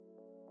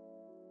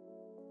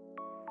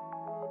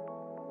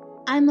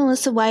I'm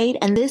Melissa White,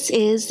 and this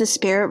is The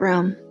Spirit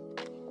Room.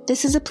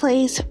 This is a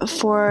place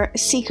for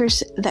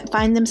seekers that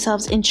find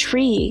themselves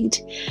intrigued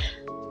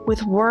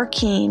with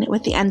working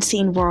with the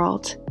unseen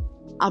world.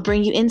 I'll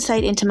bring you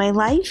insight into my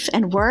life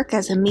and work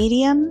as a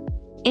medium,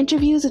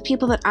 interviews with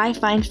people that I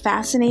find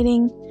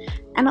fascinating,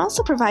 and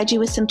also provide you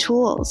with some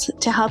tools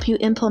to help you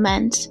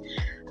implement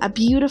a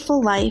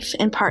beautiful life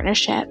in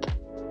partnership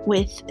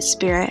with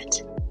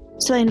spirit.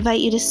 So I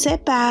invite you to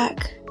sit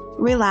back,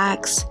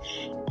 relax,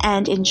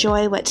 and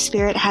enjoy what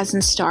Spirit has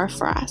in store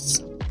for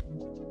us.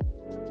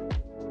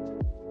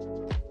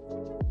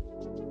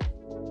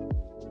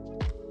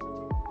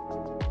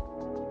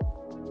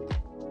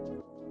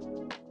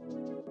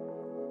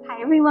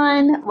 Hi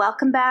everyone,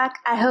 welcome back.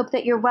 I hope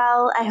that you're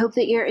well. I hope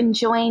that you're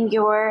enjoying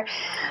your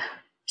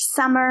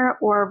summer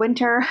or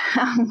winter,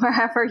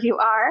 wherever you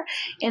are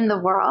in the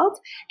world.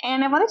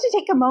 And I wanted to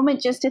take a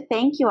moment just to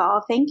thank you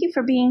all. Thank you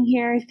for being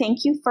here. Thank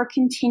you for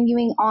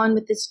continuing on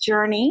with this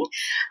journey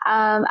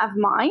of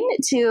mine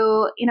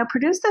to,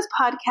 produce this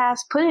podcast,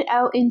 put it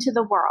out into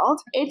the world.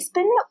 It's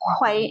been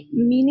quite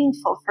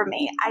meaningful for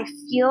me. I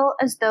feel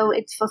as though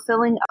it's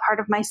fulfilling a part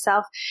of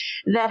myself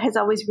that has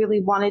always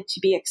really wanted to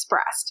be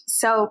expressed.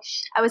 So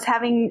I was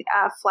having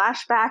a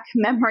flashback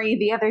memory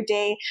the other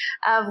day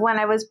of when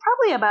I was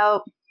probably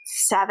about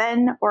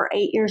 7 or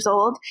 8 years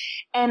old.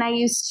 And I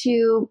used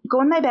to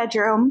go in my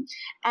bedroom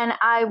and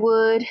I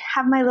would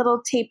have my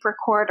little tape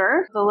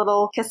recorder, the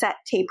little cassette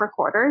tape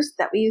recorders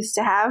that we used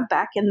to have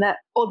back in the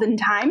olden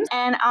times.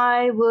 And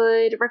I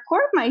would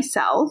record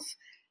myself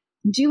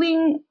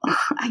doing,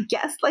 I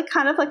guess,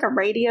 kind of like a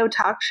radio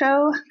talk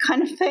show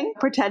kind of thing,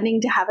 pretending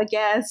to have a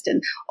guest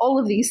and all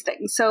of these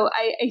things. So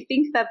I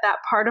think that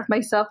part of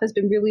myself has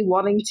been really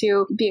wanting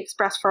to be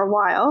expressed for a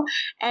while.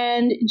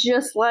 And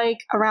just like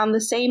around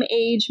the same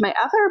age, my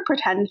other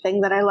pretend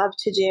thing that I love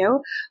to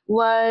do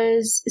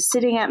was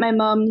sitting at my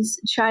mom's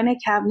china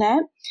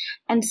cabinet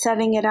and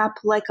setting it up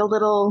like a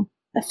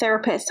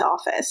therapist's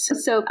office.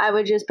 So I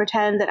would just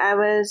pretend that I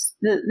was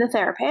the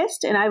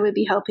therapist and I would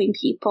be helping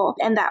people.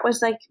 And that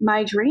was like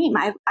my dream.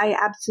 I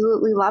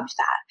absolutely loved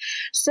that.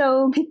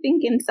 So I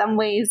think in some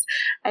ways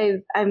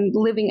I'm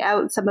living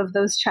out some of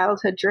those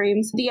childhood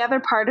dreams. The other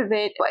part of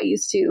it, I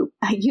used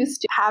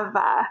to have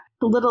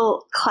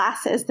little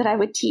classes that I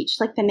would teach,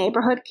 like the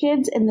neighborhood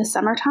kids in the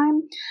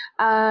summertime.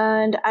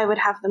 And I would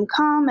have them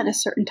come at a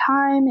certain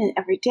time and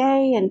every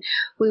day, and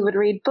we would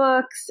read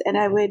books, and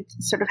I would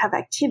sort of have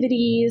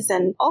activities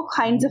and all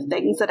kinds of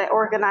things that I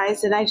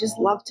organized, and I just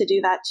love to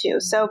do that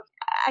too. So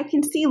I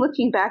can see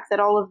looking back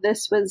that all of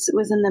this was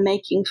in the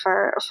making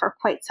for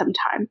quite some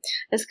time.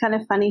 It's kind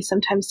of funny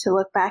sometimes to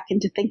look back and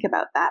to think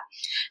about that.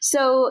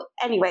 So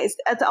anyways,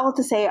 that's all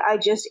to say. I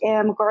just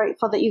am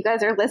grateful that you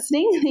guys are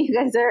listening. You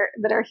guys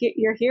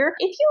you're here.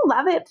 If you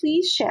love it,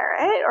 please share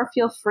it, or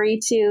feel free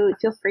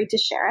to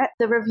share it.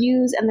 The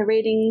reviews and the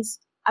ratings,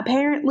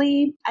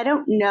 apparently, I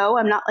don't know.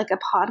 I'm not like a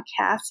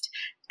podcast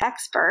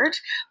expert,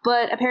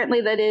 but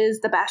apparently that is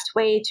the best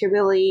way to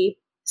really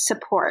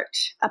support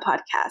a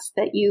podcast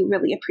that you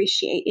really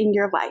appreciate in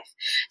your life.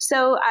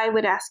 So I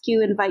would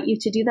invite you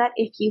to do that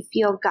if you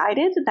feel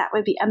guided. That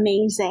would be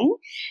amazing.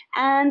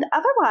 And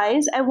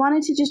otherwise, I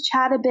wanted to just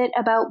chat a bit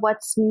about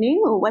what's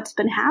new, what's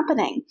been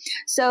happening.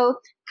 So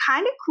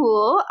kind of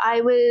cool.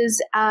 I'm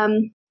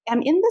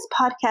in this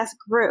podcast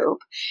group,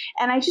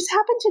 and I just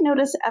happened to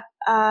notice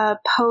a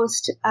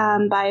post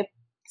by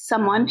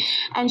someone,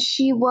 and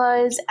she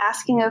was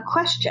asking a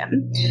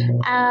question.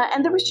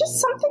 And there was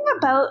just something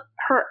about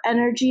her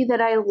energy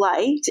that I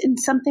liked, and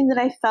something that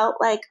I felt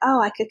like,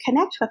 I could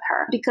connect with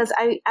her, because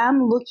I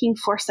am looking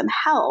for some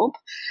help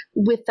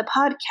with the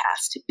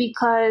podcast.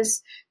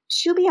 Because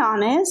to be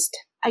honest,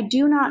 I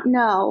do not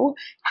know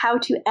how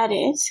to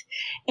edit,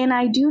 and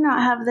I do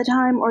not have the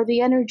time or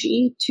the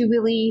energy to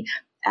really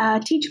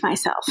teach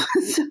myself.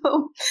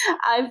 So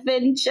I've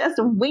been just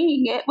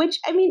winging it, which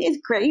is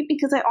great,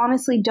 because I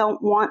honestly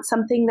don't want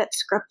something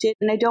that's scripted,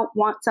 and I don't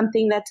want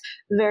something that's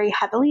very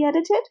heavily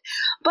edited.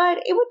 But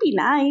it would be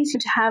nice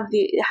to have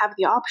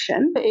the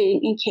option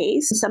in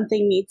case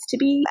something needs to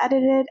be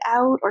edited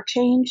out or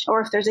changed,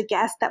 or if there's a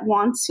guest that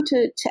wants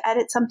to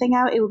edit something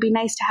out, it would be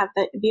nice to have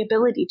the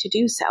ability to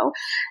do so.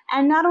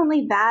 And not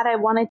only that, I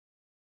wanted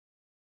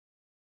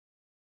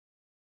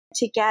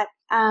to get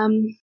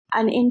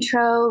an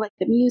intro, like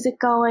the music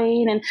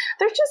going. And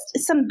there's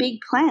just some big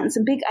plans,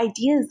 some big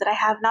ideas that I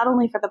have, not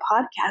only for the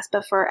podcast,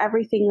 but for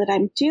everything that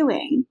I'm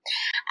doing.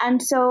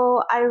 And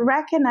so I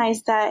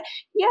recognize that,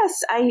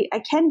 yes, I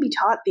can be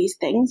taught these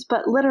things,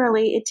 but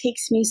literally it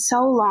takes me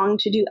so long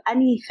to do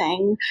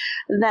anything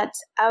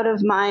that's out of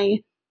my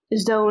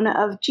zone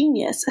of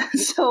genius.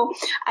 So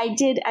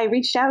I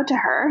reached out to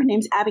her. Her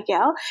name's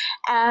Abigail,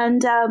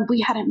 and we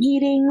had a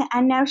meeting,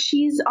 and now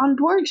she's on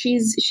board.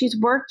 She's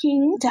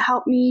working to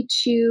help me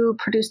to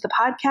produce the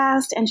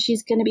podcast, and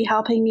she's going to be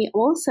helping me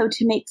also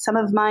to make some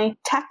of my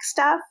tech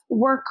stuff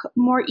work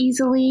more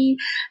easily.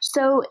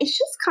 So it's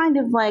just kind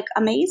of like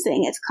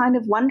amazing. It's kind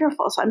of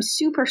wonderful. So I'm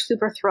super,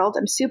 super thrilled.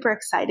 I'm super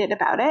excited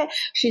about it.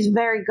 She's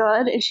very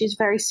good and she's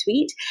very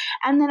sweet.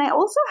 And then I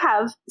also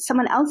have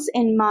someone else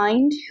in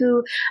mind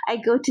who I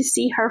go to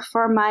see her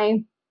for my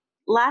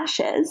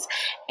lashes,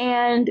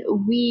 and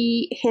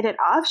we hit it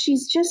off.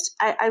 She's just,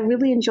 I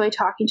really enjoy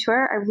talking to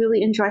her. I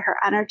really enjoy her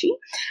energy.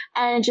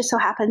 And it just so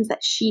happens that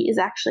she is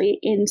actually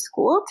in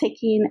school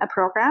taking a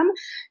program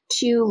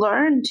to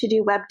learn to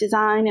do web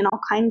design and all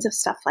kinds of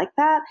stuff like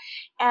that.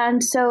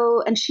 And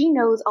she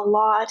knows a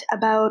lot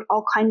about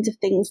all kinds of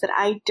things that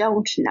I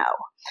don't know.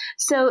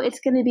 So it's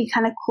going to be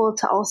kind of cool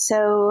to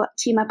also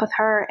team up with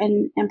her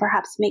and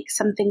perhaps make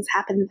some things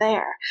happen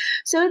there.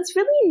 So it's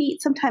really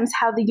neat sometimes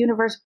how the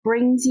universe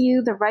brings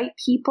you the right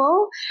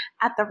people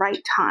at the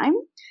right time.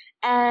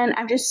 And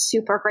I'm just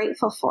super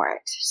grateful for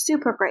it.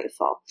 Super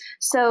grateful.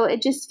 So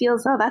it just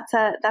feels, that's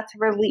a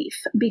relief,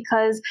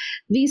 because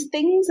these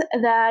things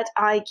that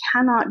I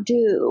cannot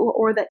do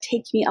or that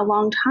take me a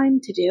long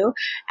time to do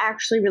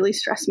actually really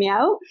stress me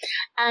out.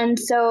 And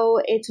so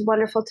it's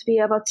wonderful to be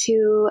able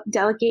to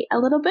delegate a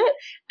little bit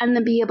and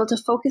then be able to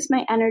focus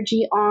my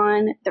energy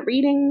on the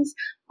readings,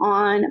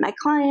 on my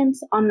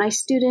clients, on my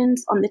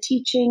students, on the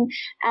teaching,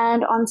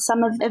 and on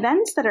some of the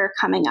events that are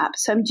coming up.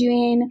 So I'm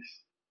doing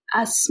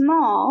a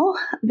small,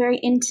 very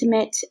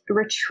intimate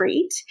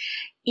retreat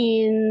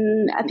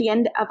at the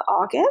end of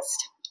August.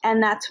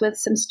 And that's with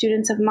some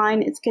students of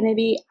mine. It's going to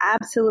be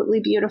absolutely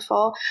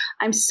beautiful.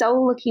 I'm so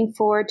looking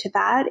forward to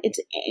that. It's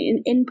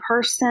an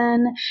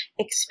in-person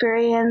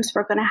experience.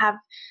 We're going to have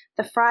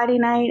the Friday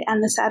night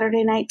and the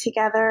Saturday night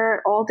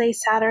together, all day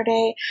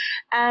Saturday.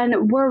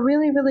 And we're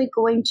really, really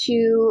going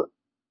to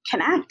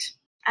connect.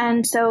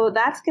 And so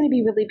that's going to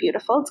be really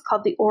beautiful. It's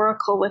called The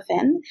Oracle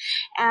Within.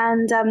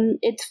 And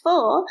it's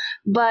full,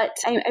 but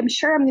I'm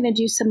sure I'm going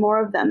to do some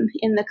more of them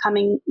in the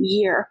coming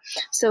year.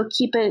 So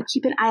keep an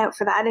eye out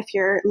for that if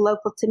you're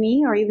local to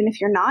me, or even if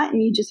you're not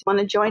and you just want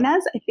to join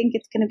us. I think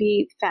it's going to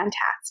be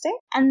fantastic.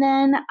 And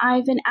then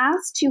I've been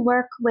asked to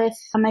work with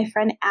my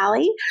friend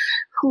Allie,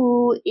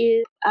 who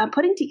is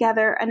putting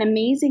together an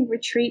amazing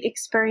retreat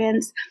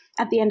experience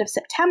at the end of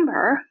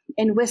September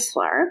in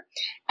Whistler.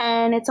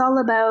 And it's all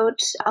about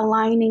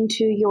aligning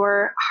to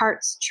your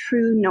heart's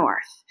true north.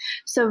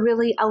 So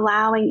really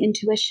allowing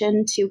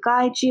intuition to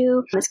guide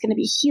you. It's going to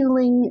be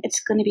healing.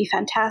 It's going to be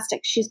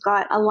fantastic. She's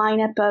got a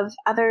lineup of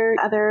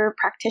other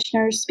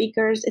practitioners,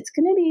 speakers. It's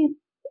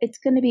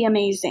going to be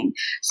amazing.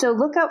 So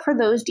look out for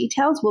those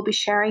details. We'll be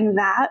sharing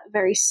that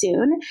very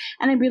soon.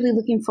 And I'm really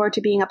looking forward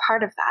to being a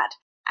part of that.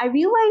 I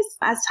realize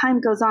as time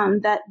goes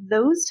on that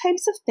those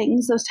types of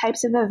things, those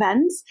types of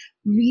events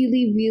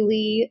really,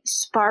 really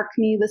spark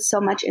me with so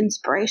much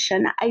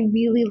inspiration. I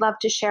really love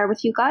to share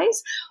with you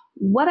guys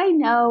what I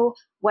know,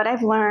 what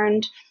I've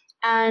learned,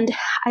 and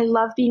I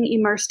love being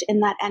immersed in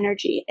that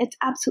energy. It's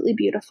absolutely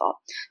beautiful.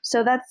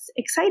 So that's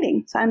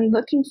exciting. So I'm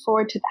looking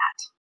forward to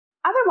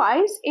that.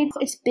 Otherwise,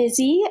 it's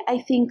busy. I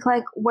think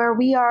like where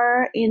we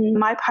are in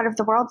my part of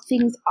the world,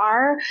 things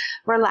are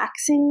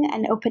relaxing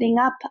and opening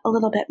up a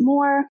little bit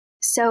more.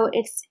 So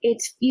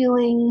it's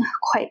feeling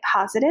quite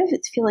positive.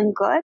 It's feeling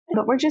good,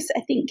 but we're just,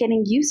 I think,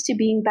 getting used to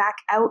being back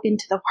out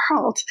into the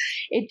world.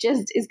 It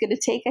just is going to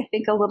take, I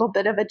think, a little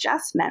bit of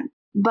adjustment,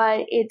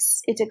 but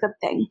it's a good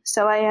thing.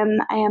 So I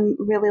am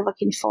really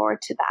looking forward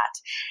to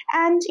that.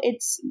 And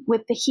it's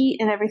with the heat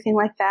and everything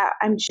like that,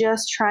 I'm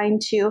just trying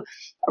to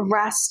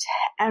rest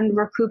and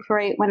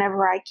recuperate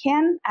whenever I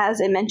can.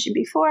 As I mentioned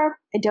before,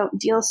 I don't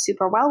deal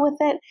super well with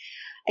it.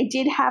 I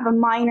did have a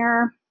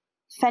minor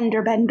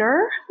fender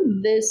bender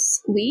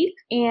this week,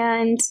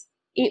 and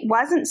it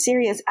wasn't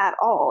serious at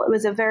all. It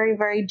was a very,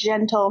 very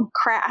gentle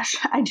crash.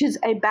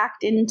 I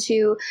backed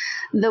into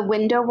the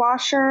window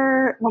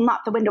washer. Well,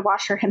 not the window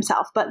washer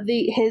himself, but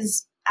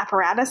his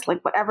apparatus,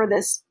 like whatever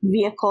this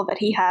vehicle that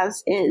he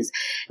has is.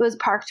 It was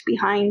parked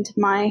behind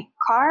my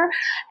car,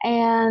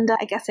 and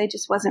I guess I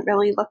just wasn't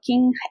really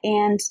looking,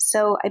 and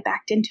so I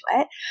backed into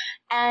it.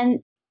 And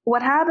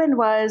what happened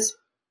was,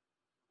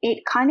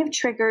 it kind of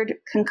triggered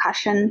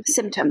concussion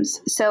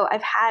symptoms. So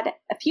I've had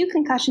a few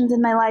concussions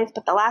in my life,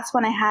 but the last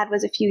one I had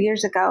was a few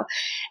years ago.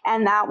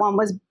 And that one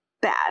was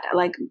bad,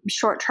 like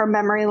short-term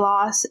memory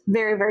loss,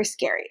 very, very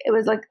scary. It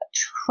was like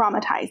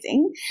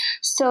traumatizing.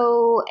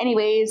 So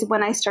anyways,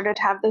 when I started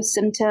to have those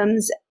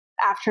symptoms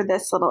after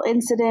this little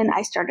incident,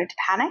 I started to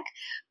panic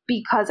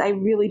because I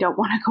really don't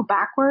want to go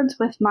backwards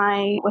with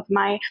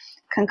my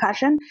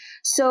concussion.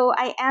 So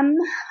I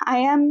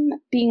am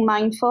being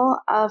mindful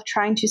of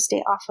trying to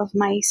stay off of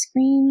my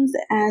screens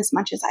as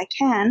much as I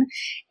can,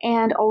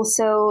 and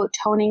also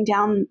toning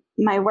down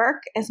my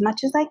work as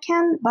much as I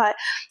can. But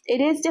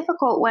it is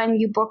difficult when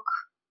you book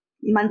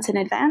months in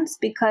advance,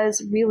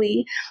 because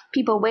really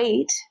people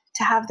wait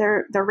to have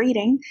their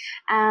reading,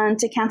 and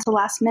to cancel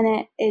last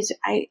minute is,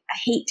 I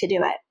hate to do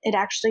it. It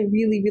actually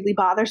really, really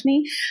bothers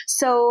me.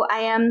 So I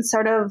am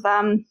sort of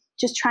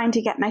just trying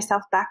to get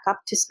myself back up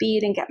to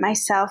speed and get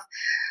myself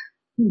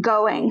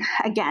going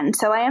again.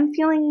 So I am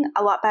feeling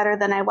a lot better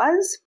than I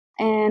was,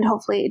 and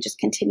hopefully it just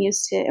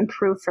continues to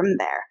improve from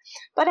there.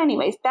 But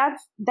anyways,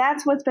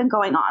 that's what's been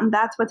going on.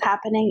 That's what's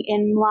happening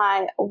in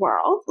my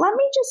world. Let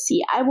me just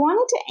see. I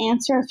wanted to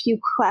answer a few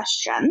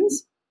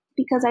questions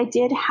because I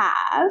did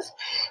have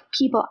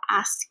people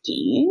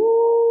asking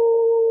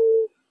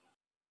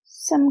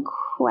some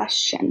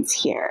questions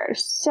here.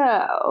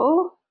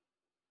 So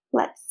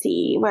let's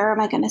see, where am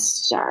I going to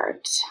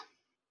start?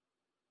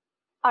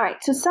 All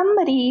right, so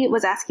somebody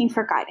was asking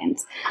for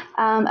guidance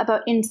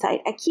about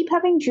insight. I keep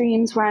having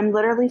dreams where I'm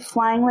literally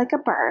flying like a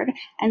bird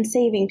and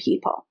saving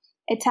people.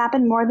 It's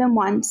happened more than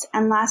once,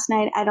 and last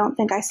night I don't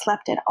think I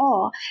slept at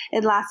all.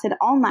 It lasted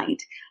all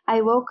night.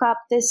 I woke up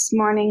this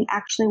morning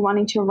actually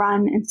wanting to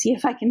run and see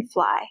if I can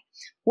fly.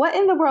 What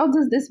in the world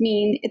does this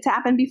mean? It's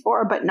happened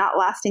before, but not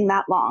lasting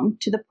that long,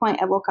 to the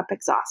point I woke up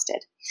exhausted.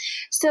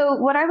 So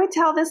what I would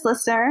tell this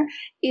listener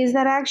is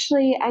that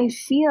actually I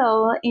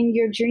feel in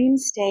your dream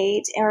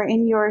state or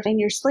in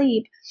your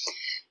sleep,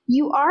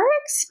 you are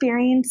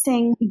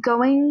experiencing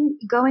going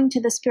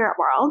to the spirit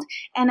world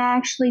and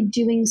actually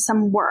doing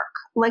some work,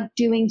 like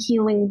doing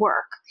healing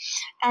work.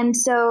 And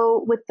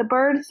so with the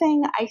bird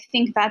thing, I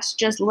think that's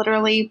just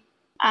literally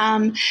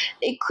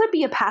it could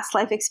be a past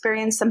life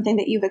experience, something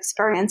that you've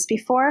experienced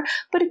before,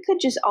 but it could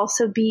just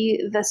also be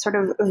the sort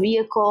of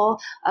vehicle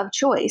of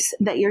choice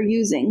that you're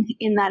using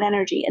in that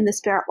energy in the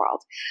spirit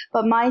world.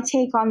 But my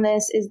take on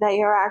this is that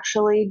you're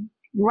actually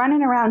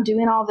running around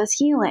doing all this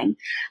healing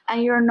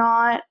and you're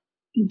not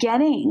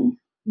getting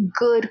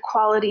good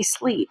quality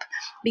sleep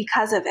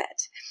because of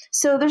it.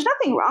 So there's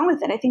nothing wrong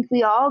with it. I think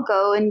we all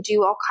go and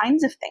do all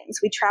kinds of things.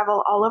 We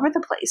travel all over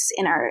the place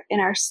in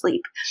our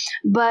sleep.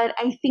 But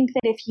I think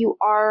that if you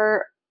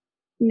are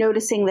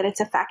noticing that it's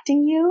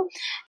affecting you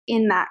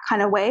in that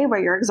kind of way where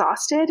you're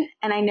exhausted,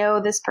 and I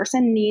know this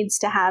person needs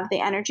to have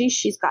the energy,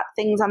 she's got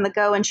things on the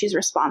go and she's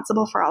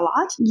responsible for a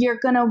lot, you're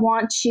going to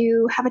want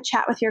to have a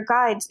chat with your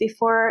guides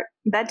before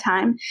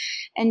bedtime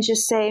and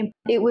just say,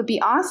 it would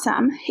be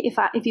awesome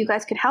if you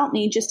guys could help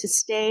me just to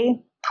stay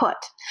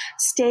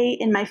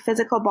in my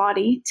physical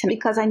body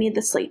because I need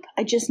the sleep.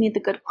 I just need the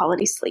good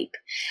quality sleep.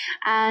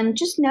 And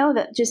just know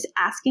that just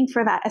asking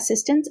for that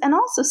assistance and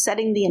also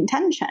setting the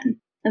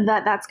intention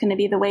that that's going to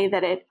be the way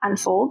that it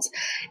unfolds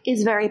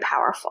is very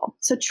powerful.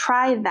 So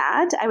try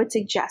that. I would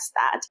suggest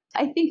that.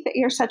 I think that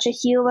you're such a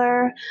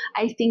healer.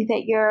 I think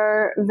that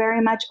you're very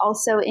much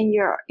also in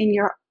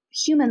your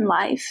human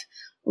life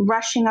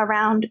rushing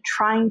around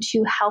trying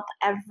to help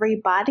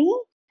everybody.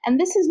 And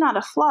this is not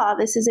a flaw.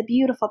 This is a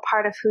beautiful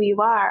part of who you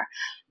are.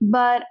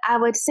 But I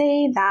would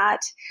say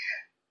that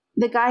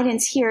the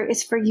guidance here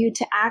is for you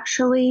to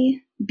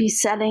actually be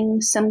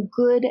setting some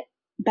good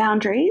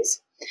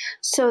boundaries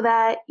so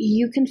that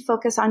you can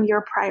focus on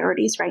your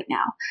priorities right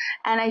now.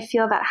 And I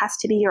feel that has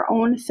to be your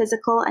own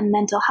physical and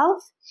mental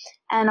health,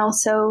 and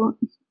also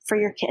for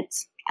your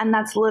kids. And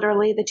that's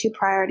literally the two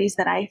priorities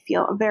that I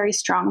feel very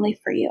strongly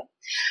for you.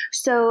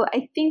 So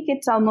I think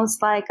it's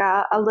almost like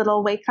a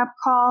little wake-up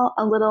call,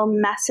 a little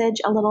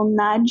message, a little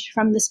nudge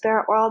from the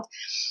spirit world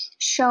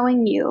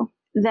showing you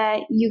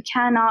that you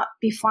cannot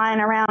be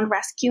flying around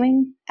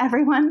rescuing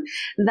everyone.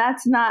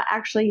 That's not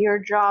actually your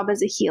job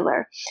as a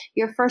healer.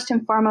 Your first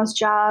and foremost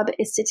job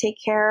is to take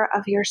care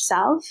of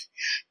yourself,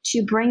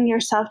 to bring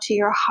yourself to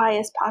your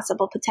highest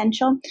possible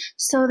potential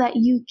so that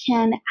you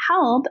can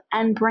help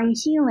and bring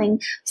healing,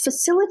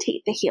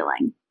 facilitate the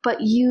healing. But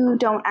you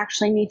don't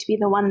actually need to be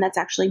the one that's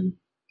actually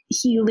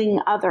healing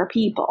other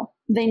people.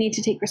 They need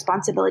to take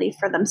responsibility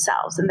for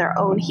themselves and their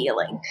own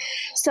healing.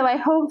 So I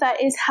hope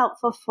that is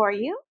helpful for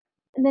you.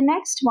 The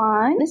next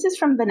one, this is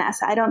from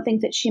Vanessa. I don't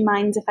think that she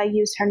minds if I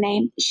use her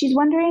name. She's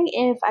wondering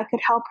if I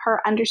could help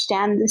her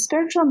understand the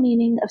spiritual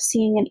meaning of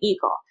seeing an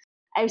eagle.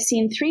 I've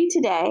seen 3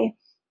 today,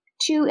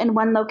 2 in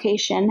one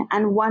location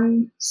and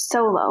 1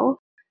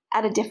 solo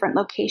at a different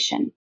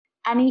location.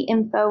 Any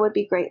info would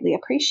be greatly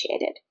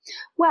appreciated.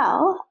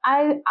 Well,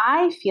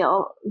 I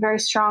feel very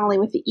strongly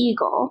with the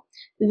eagle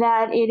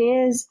that it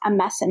is a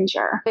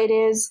messenger. It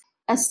is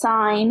a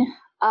sign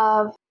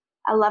of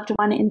a loved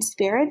one in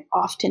spirit.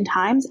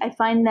 Oftentimes, I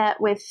find that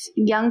with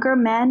younger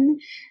men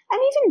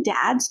and even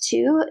dads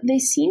too, they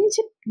seem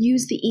to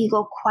use the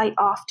eagle quite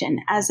often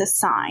as a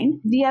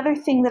sign. The other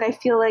thing that I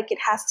feel like it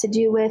has to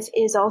do with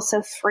is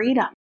also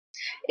freedom.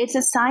 It's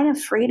a sign of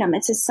freedom.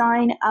 It's a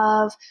sign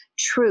of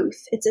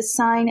truth. It's a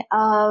sign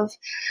of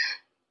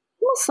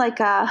almost like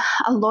a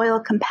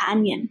loyal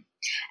companion.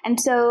 And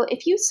so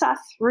if you saw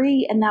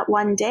 3 in that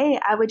one day,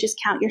 I would just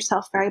count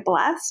yourself very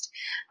blessed.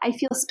 I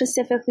feel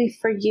specifically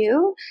for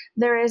you,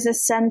 there is a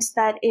sense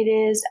that it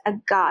is a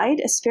guide,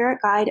 a spirit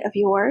guide of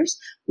yours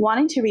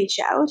wanting to reach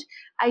out.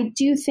 I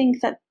do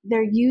think that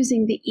they're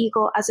using the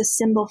eagle as a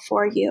symbol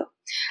for you.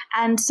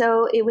 And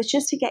so it was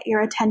just to get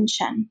your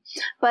attention.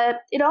 But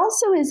it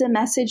also is a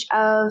message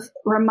of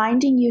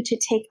reminding you to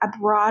take a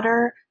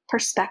broader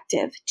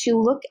perspective, to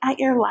look at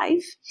your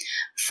life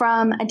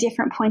from a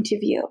different point of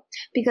view.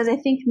 Because I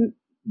think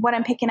what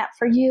I'm picking up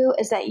for you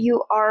is that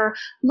you are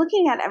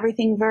looking at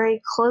everything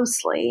very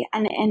closely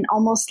and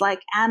almost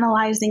like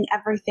analyzing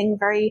everything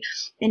very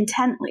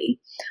intently,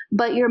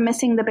 but you're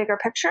missing the bigger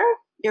picture.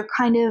 You're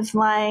kind of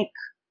like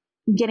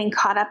getting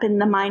caught up in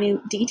the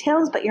minute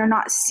details, but you're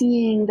not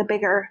seeing the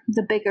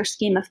bigger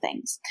scheme of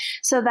things.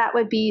 So that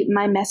would be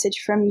my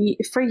message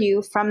for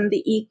you from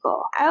the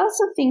eagle. I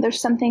also think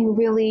there's something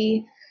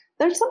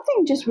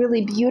just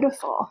really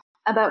beautiful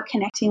about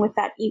connecting with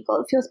that eagle.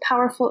 It feels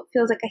powerful. It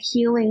feels like a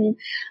healing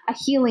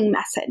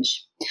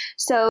message.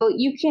 So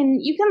you can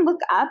look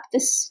up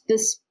the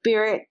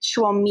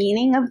spiritual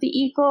meaning of the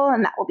eagle,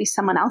 and that will be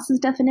someone else's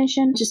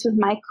definition. Just with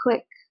my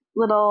quick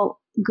little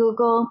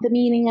Google, the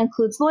meaning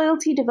includes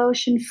loyalty,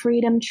 devotion,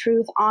 freedom,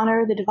 truth,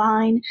 honor, the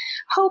divine,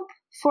 hope,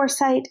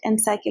 foresight,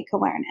 and psychic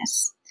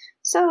awareness.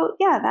 So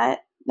yeah,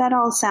 that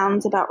all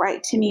sounds about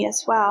right to me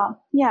as well.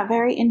 Yeah,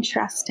 very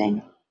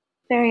interesting.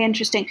 Very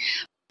interesting.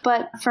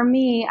 But for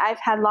me, I've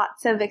had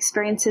lots of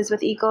experiences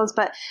with eagles,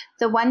 but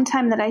the one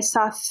time that I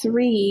saw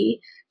 3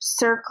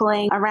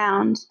 circling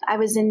around, I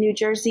was in New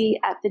Jersey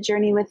at the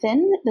Journey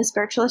Within, the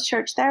spiritualist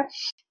church there,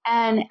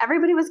 and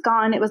everybody was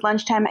gone. It was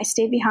lunchtime. I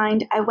stayed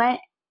behind. I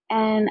went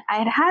and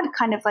I had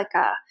kind of like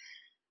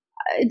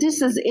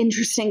this is an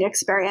interesting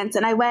experience.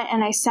 And I went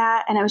and I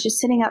sat and I was just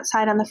sitting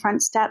outside on the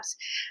front steps.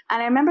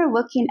 And I remember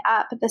looking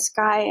up at the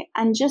sky.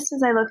 And just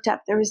as I looked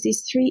up, there was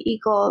these 3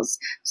 eagles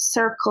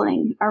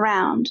circling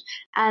around.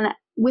 And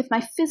with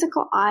my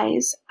physical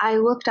eyes, I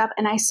looked up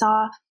and I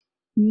saw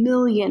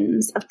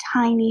millions of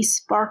tiny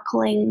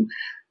sparkling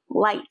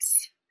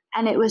lights.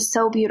 And it was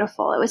so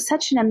beautiful. It was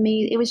such an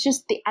it was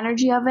just the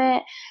energy of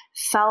it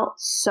felt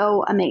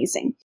so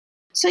amazing.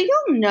 So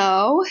you'll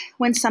know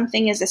when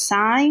something is a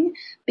sign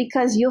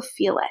because you'll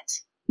feel it.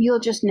 You'll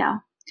just know.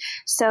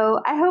 So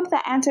I hope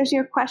that answers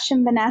your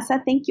question,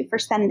 Vanessa. Thank you for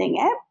sending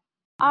it.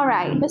 All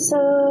right.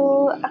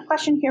 So a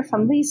question here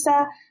from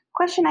Lisa.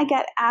 Question I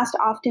get asked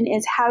often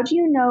is, how do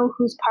you know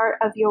who's part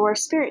of your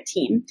spirit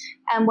team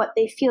and what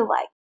they feel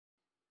like?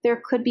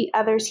 There could be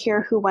others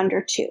here who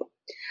wonder too.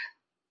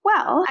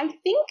 Well, I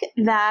think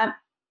that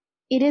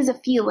it is a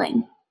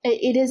feeling.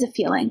 It is a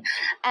feeling.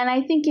 And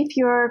I think if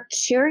you're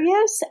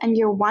curious and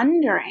you're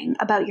wondering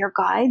about your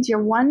guides,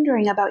 you're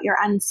wondering about your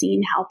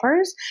unseen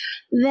helpers,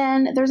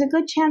 then there's a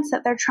good chance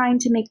that they're trying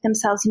to make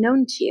themselves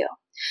known to you.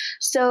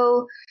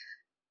 So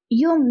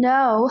you'll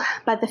know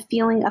by the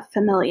feeling of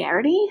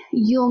familiarity.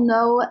 You'll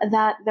know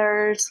that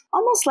there's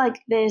almost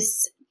like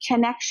this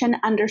connection,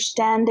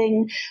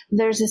 understanding.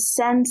 There's a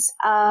sense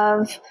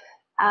of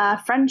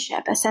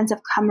friendship, a sense of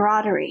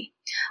camaraderie.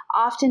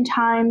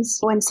 Oftentimes,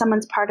 when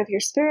someone's part of your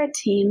spirit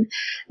team,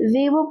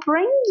 they will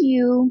bring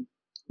you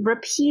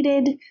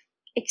repeated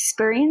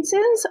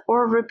experiences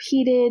or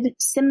repeated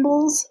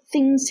symbols,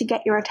 things to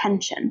get your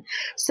attention.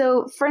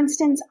 So, for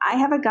instance, I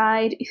have a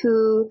guide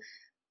who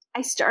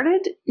I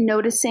started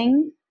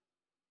noticing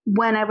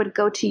when I would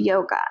go to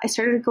yoga. I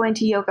started going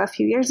to yoga a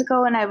few years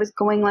ago, and I was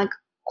going like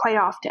quite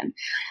often.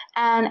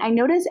 And I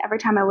noticed every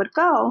time I would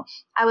go,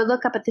 I would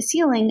look up at the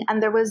ceiling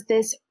and there was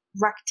this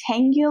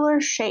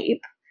rectangular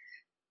shape.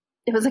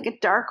 It was like a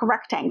dark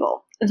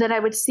rectangle that I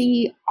would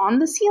see on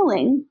the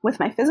ceiling with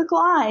my physical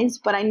eyes,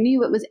 but I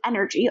knew it was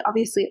energy.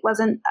 Obviously, it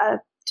wasn't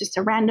just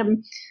a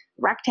random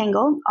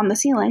rectangle on the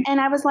ceiling.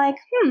 And I was like,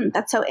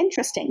 that's so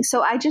interesting.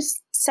 So I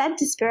just said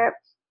to Spirit,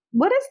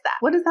 what is that?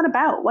 What is that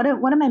about? What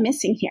am I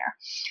missing here?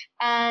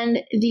 And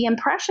the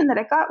impression that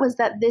I got was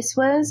that this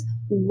was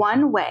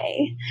one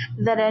way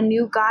that a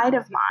new guide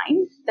of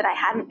mine that I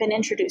hadn't been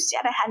introduced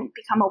yet, I hadn't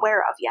become aware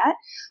of yet,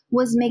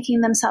 was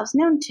making themselves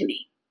known to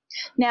me.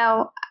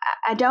 Now,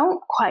 I don't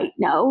quite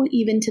know,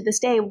 even to this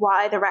day,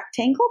 why the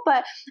rectangle,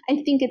 but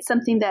I think it's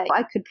something that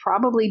I could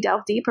probably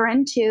delve deeper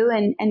into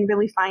and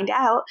really find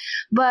out.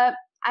 But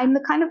I'm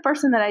the kind of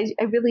person that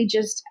I really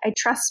just, I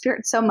trust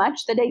Spirit so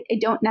much that I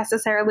don't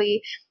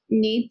necessarily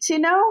need to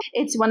know.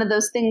 It's one of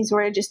those things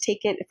where I just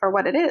take it for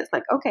what it is.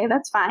 Like, okay,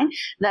 that's fine.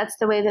 That's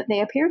the way that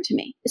they appear to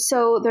me.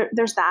 So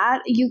there's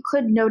that. You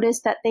could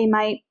notice that they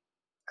might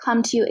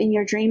come to you in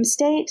your dream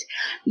state.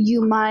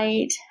 You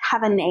might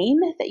have a name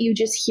that you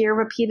just hear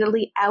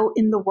repeatedly out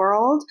in the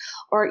world,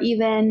 or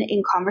even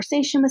in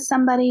conversation with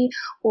somebody,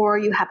 or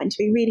you happen to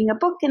be reading a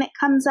book and it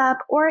comes up,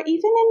 or even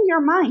in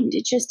your mind.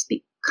 It just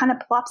kind of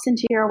plops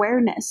into your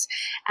awareness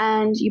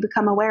and you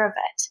become aware of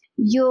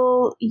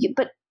it.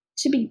 But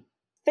to be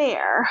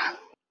fair,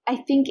 I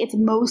think it's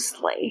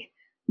mostly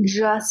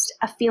just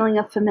a feeling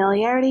of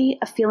familiarity,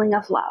 a feeling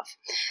of love.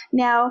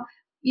 Now,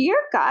 your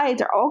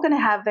guides are all going to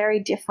have very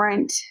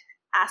different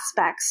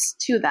aspects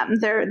to them.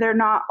 They're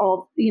not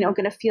all,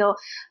 going to feel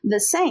the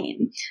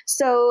same.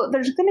 So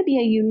there's going to be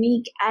a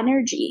unique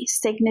energy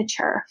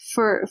signature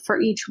for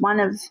each one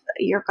of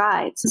your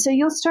guides. So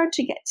you'll start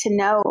to get to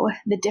know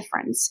the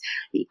difference.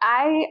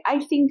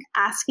 I think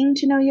asking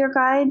to know your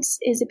guides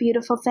is a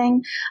beautiful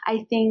thing.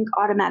 I think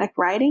automatic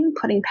writing,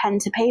 putting pen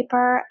to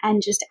paper,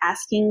 and just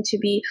asking to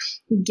be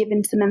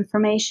given some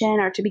information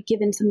or to be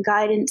given some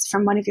guidance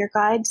from one of your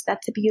guides,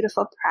 that's a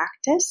beautiful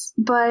practice.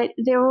 But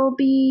there will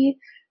be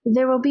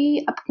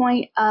a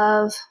point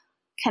of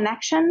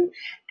connection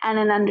and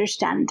an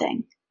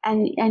understanding,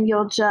 and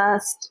you'll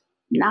just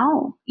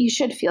know. You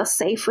should feel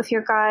safe with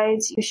your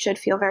guides. You should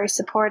feel very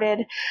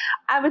supported.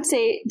 I would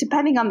say,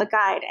 depending on the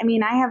guide. I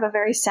mean, I have a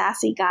very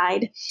sassy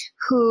guide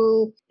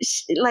who,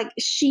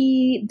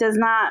 she does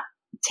not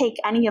take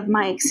any of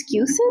my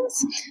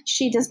excuses.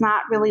 She does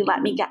not really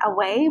let me get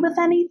away with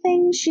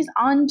anything. She's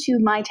on to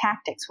my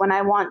tactics when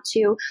I want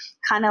to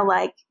kind of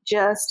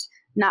just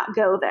not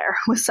go there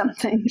with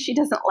something. She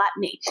doesn't let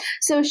me.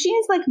 So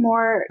she's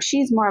more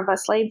of a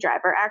slave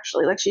driver,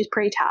 actually. She's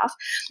pretty tough.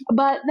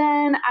 But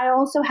then I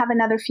also have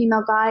another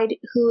female guide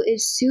who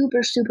is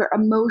super, super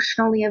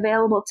emotionally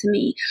available to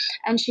me.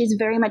 And she's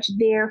very much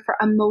there for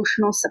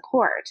emotional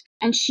support.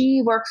 And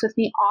she works with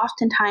me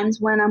oftentimes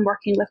when I'm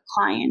working with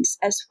clients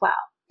as well.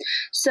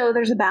 So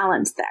there's a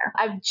balance there.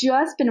 I've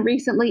just been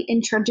recently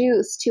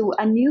introduced to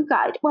a new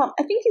guide. Well,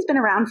 I think he's been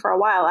around for a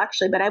while,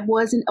 actually, but I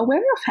wasn't aware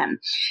of him.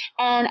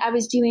 And I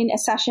was doing a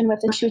session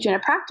with him. She was doing a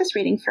practice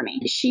reading for me.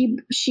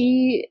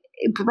 She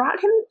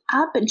brought him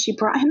up and she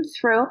brought him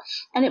through.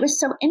 And it was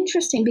so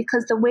interesting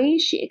because the way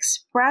she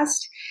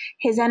expressed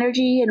his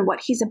energy and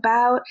what he's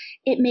about,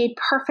 it made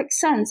perfect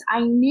sense.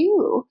 I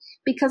knew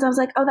because I was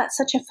like, oh, that's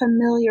such a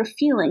familiar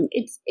feeling.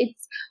 It's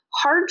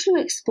hard to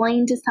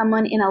explain to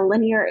someone in a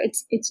linear,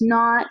 it's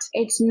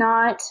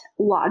not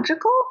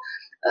logical.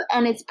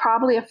 And it's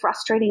probably a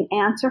frustrating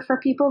answer for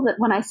people that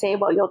when I say,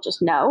 well, you'll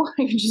just know,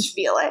 you just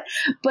feel it,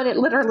 but it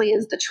literally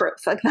is the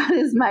truth. That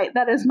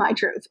is my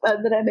truth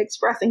that I'm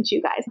expressing to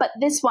you guys. But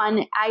this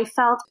one, I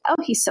felt, oh,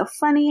 he's so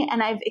funny.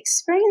 And I've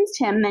experienced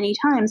him many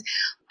times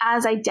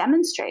as I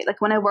demonstrate,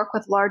 when I work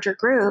with larger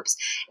groups.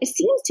 It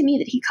seems to me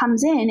that he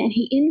comes in and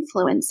he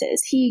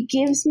influences. He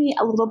gives me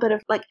a little bit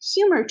of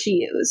humor to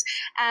use.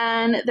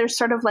 And there's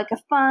sort of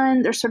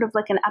there's sort of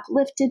an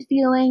uplifted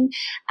feeling.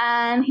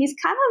 And he's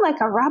kind of like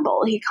a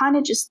rebel. He kind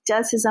of just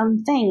does his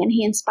own thing and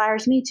he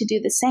inspires me to do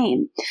the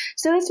same.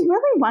 So it's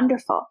really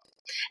wonderful.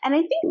 And I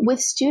think with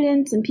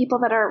students and people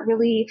that are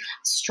really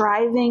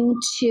striving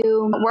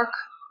to work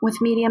with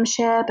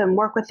mediumship and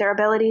work with their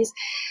abilities,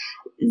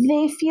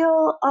 they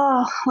feel,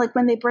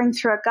 when they bring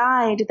through a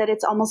guide, that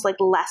it's almost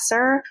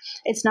lesser.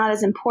 It's not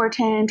as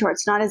important or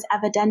it's not as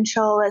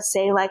evidential as,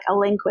 say, a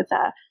link with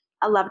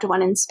a loved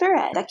one in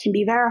spirit that can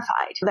be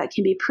verified, that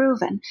can be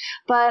proven.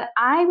 But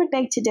I would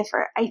beg to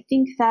differ. I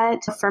think that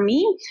for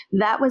me,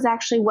 that was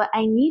actually what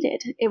I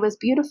needed. It was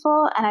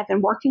beautiful, and I've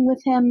been working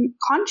with him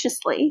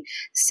consciously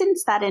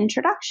since that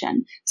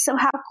introduction. So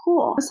how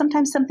cool.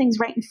 Sometimes something's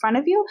right in front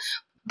of you,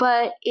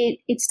 but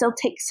it still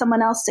takes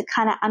someone else to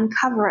kind of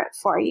uncover it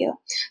for you.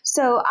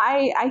 So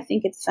I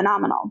think it's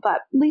phenomenal.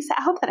 But Lisa,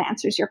 I hope that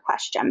answers your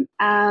question.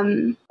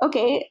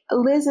 Okay,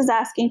 Liz is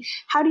asking,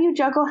 how do you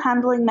juggle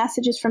handling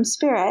messages from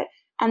spirit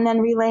and then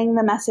relaying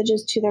the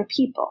messages to their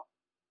people?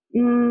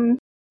 I'm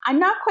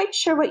not quite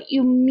sure what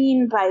you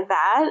mean by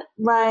that,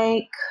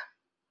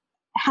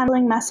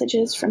 handling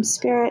messages from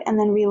spirit and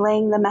then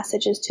relaying the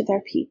messages to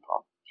their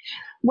people.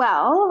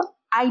 Well,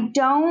 I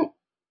don't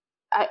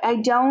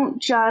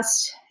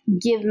just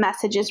give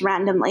messages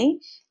randomly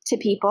to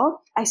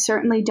people. I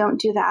certainly don't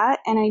do that,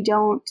 and I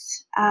don't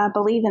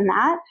believe in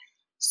that.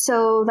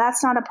 So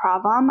that's not a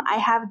problem. I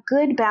have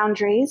good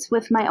boundaries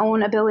with my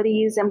own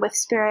abilities and with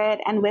spirit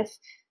and with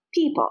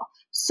people.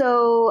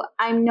 So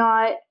I'm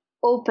not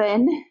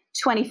open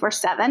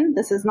 24/7.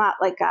 This is not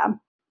like a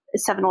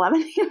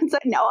 7-Eleven. It's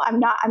no, I'm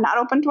not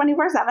open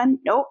 24/7.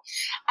 Nope.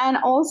 And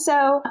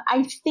also,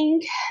 I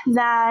think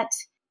that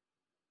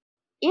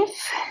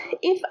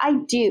if I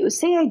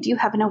do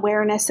have an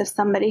awareness of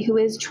somebody who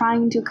is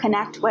trying to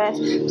connect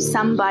with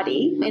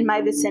somebody in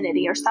my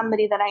vicinity or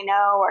somebody that I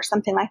know or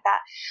something like that,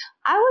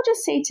 I will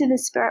just say to the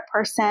spirit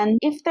person,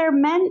 if they're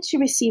meant to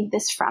receive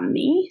this from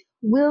me,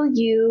 will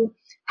you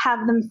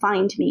have them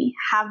find me,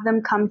 have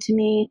them come to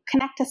me,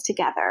 connect us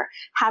together,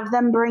 have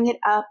them bring it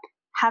up,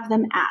 have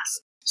them ask.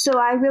 So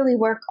I really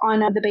work on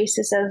the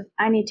basis of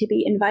I need to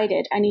be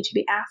invited. I need to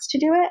be asked to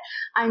do it.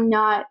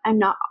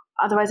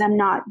 Otherwise, I'm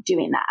not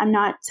doing that. I'm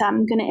not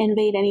going to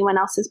invade anyone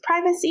else's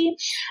privacy.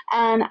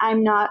 And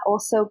I'm not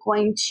also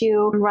going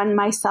to run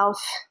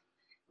myself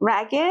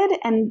ragged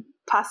and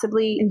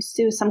possibly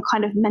ensue some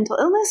kind of mental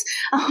illness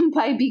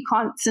by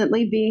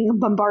constantly being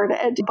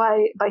bombarded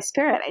by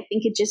spirit. I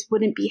think it just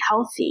wouldn't be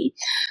healthy.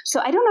 So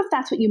I don't know if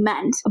that's what you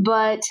meant,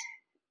 but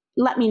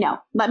let me know.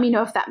 Let me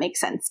know if that makes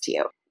sense to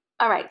you.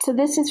 All right. So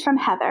this is from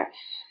Heather.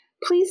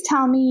 Please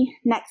tell me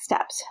next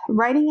steps.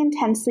 Writing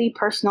intensely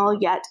personal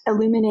yet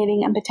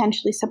illuminating and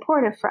potentially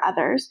supportive for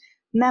others.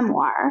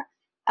 Memoir.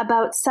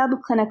 about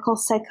subclinical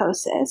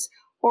psychosis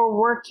or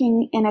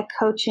working in a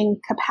coaching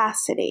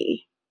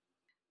capacity.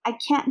 I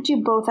can't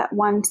do both at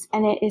once,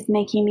 and it is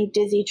making me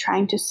dizzy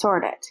trying to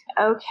sort it.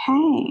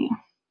 Okay.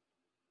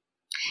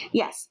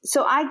 Yes,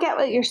 so I get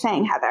what you're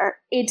saying, Heather.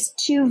 It's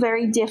two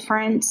very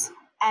different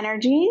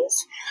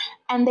energies,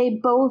 and they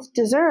both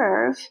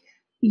deserve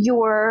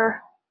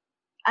your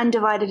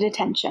undivided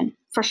attention,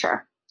 for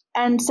sure.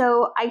 And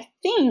so I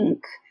think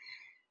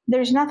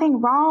there's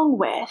nothing wrong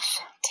with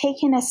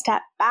taking a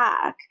step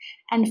back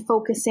and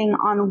focusing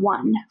on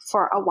one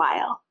for a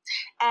while.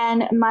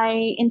 And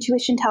my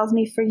intuition tells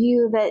me for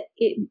you that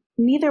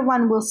neither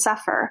one will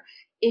suffer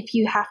if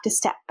you have to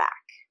step back.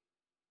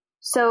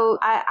 So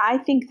I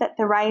think that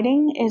the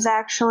writing is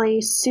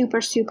actually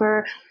super,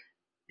 super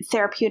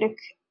therapeutic,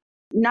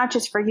 not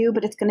just for you,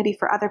 but it's going to be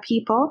for other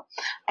people.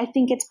 I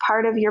think it's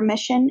part of your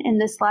mission in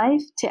this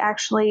life to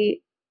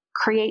actually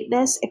create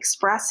this,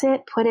 express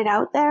it, put it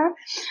out there.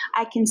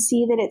 I can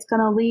see that it's going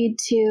to lead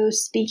to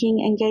speaking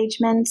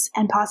engagements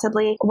and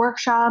possibly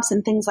workshops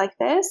and things like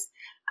this.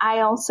 I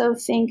also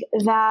think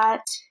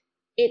that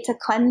it's a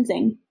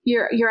cleansing.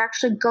 You're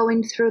actually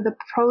going through the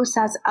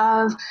process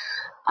of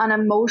an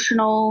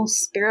emotional,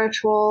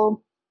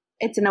 spiritual,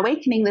 it's an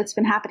awakening that's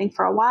been happening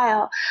for a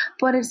while,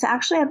 but it's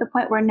actually at the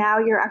point where now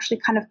you're actually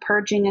kind of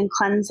purging and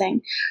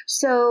cleansing.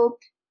 So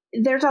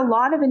there's a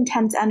lot of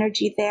intense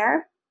energy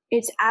there.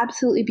 It's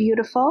absolutely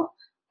beautiful.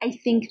 I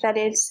think that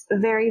it's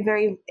very,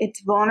 very,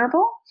 it's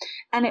vulnerable,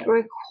 and it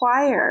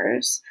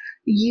requires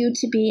you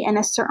to be in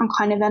a certain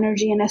kind of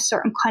energy and a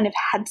certain kind of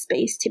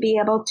headspace to be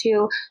able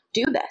to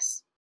do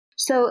this.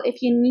 So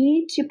if you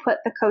need to put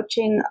the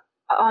coaching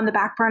on the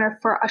back burner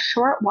for a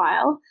short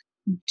while,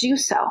 do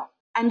so.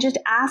 And just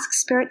ask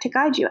Spirit to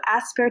guide you.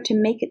 Ask Spirit to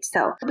make it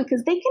so.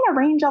 Because they can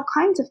arrange all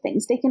kinds of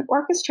things. They can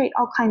orchestrate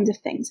all kinds of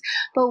things.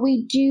 But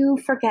we do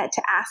forget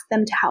to ask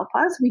them to help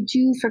us. We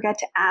do forget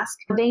to ask.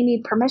 They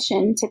need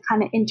permission to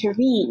kind of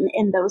intervene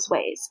in those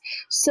ways.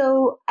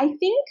 So I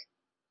think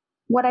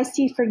what I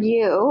see for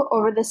you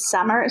over the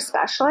summer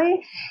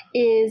especially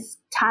is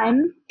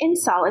time in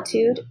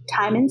solitude,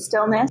 time in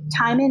stillness,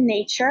 time in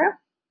nature,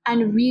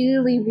 and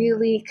really,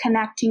 really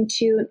connecting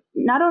to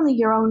not only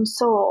your own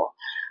soul,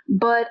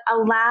 but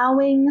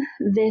allowing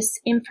this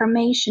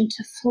information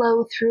to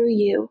flow through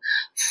you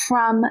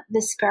from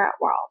the spirit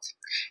world,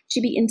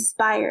 to be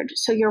inspired.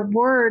 So your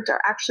words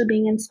are actually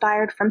being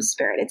inspired from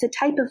spirit. It's a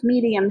type of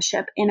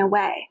mediumship in a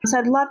way. So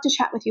I'd love to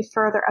chat with you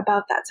further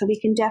about that. So we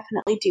can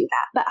definitely do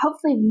that. But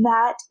hopefully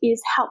that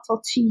is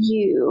helpful to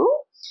you.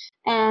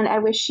 And I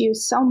wish you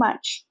so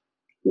much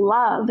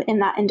love in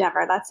that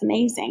endeavor. That's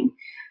amazing.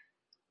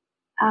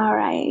 All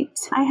right.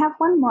 I have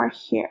one more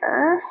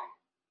here,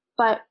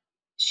 but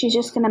she's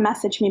just going to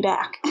message me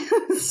back.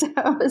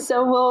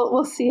 so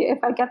we'll see if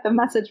I get the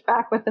message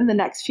back within the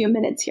next few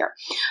minutes here.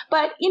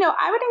 But,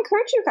 I would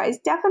encourage you guys,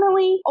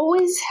 definitely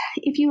always,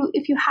 if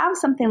you have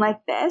something like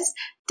this,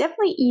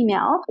 definitely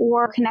email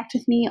or connect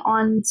with me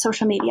on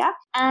social media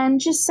and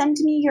just send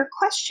me your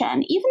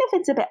question. Even if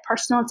it's a bit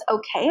personal, it's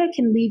okay. I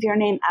can leave your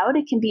name out.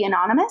 It can be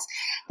anonymous.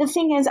 The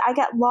thing is, I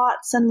get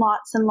lots and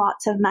lots and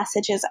lots of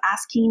messages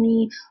asking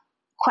me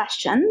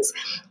questions.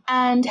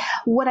 And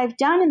what I've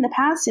done in the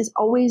past is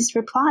always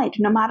replied,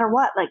 no matter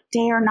what, like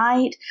day or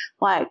night,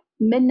 like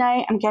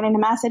midnight, I'm getting a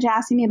message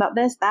asking me about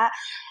this, that.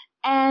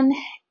 And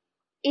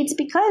it's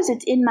because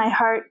it's in my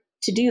heart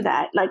to do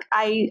that. Like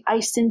I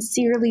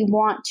sincerely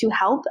want to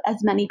help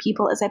as many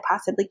people as I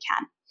possibly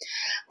can.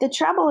 The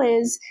trouble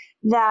is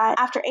that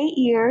after 8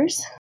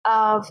 years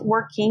of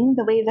working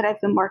the way that I've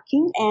been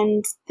working,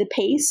 and the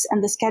pace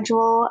and the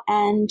schedule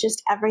and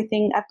just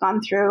everything I've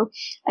gone through,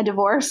 a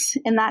divorce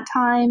in that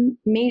time,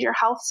 major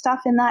health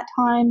stuff in that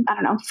time,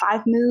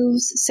 5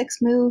 moves, 6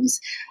 moves,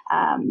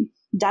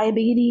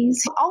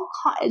 diabetes,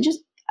 just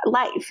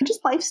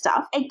life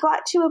stuff. It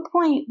got to a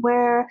point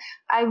where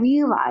I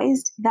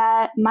realized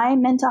that my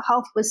mental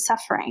health was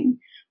suffering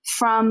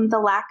from the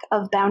lack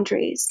of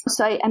boundaries.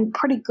 So I'm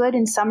pretty good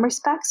in some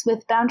respects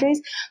with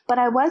boundaries, but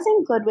I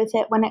wasn't good with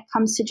it when it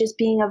comes to just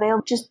being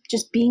available,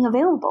 just being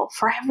available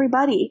for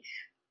everybody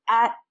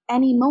at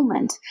any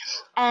moment.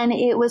 And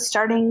it was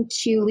starting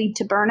to lead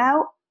to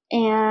burnout,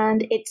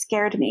 and it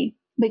scared me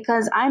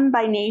because I'm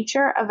by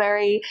nature a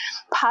very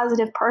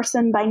positive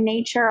person. By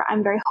nature,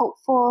 I'm very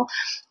hopeful.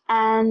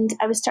 And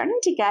I was starting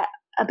to get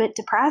a bit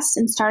depressed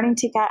and starting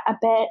to get a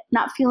bit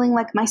not feeling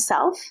like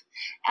myself.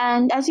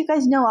 And as you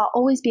guys know, I'll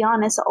always be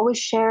honest. I'll always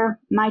share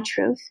my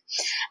truth.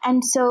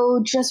 And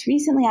so just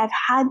recently I've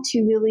had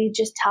to really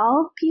just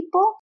tell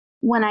people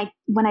when I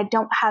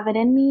don't have it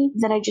in me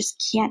that I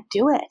just can't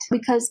do it,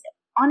 because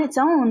on its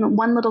own,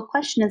 one little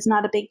question is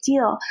not a big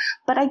deal,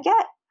 but I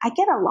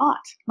get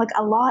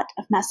a lot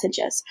of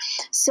messages.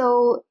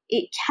 So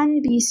it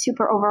can be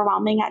super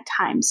overwhelming at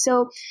times.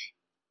 So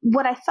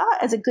what I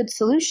thought as a good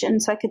solution,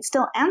 so I could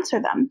still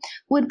answer them,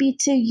 would be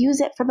to use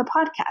it for the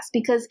podcast,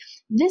 because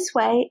this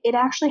way it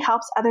actually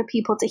helps other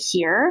people to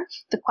hear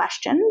the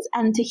questions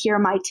and to hear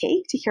my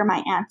take, to hear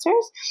my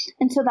answers.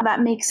 And so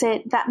that makes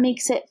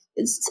it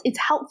it's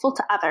helpful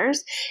to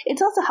others.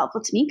 It's also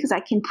helpful to me because I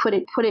can put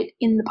it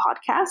in the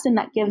podcast, and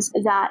that gives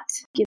it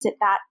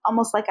that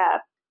almost like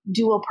a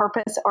dual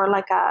purpose or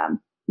like a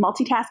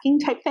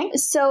multitasking type thing.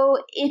 So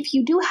if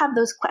you do have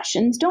those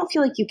questions, don't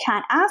feel like you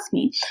can't ask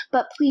me,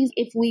 but please,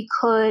 if we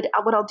could,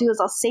 what I'll do is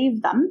I'll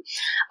save them.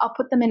 I'll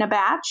put them in a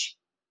batch,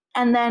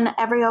 and then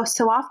every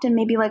so often,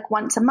 maybe like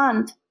once a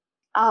month,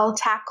 I'll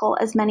tackle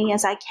as many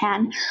as I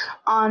can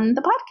on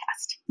the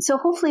podcast. So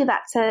hopefully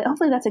that's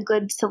a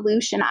good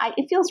solution.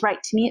 It feels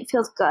right to me. It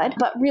feels good.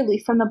 But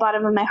really, from the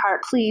bottom of my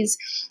heart, please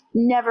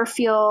never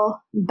feel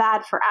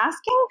bad for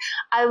asking.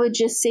 I would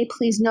just say,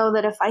 please know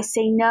that if I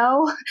say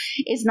no,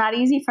 it's not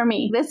easy for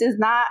me.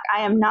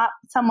 I am not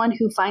someone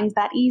who finds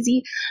that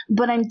easy,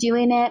 but I'm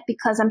doing it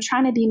because I'm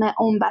trying to be my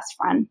own best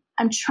friend.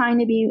 I'm trying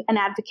to be an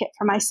advocate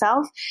for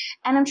myself,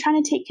 and I'm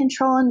trying to take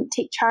control and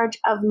take charge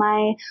of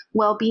my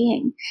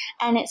well-being.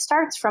 And it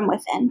starts from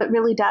within, but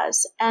really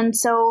does. And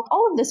so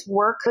all of this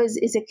work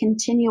is a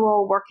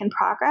continual work in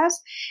progress.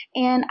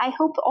 And I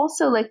hope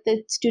also, like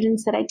the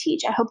students that I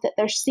teach, I hope that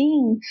they're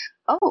seeing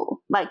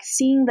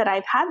that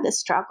I've had this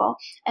struggle,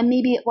 and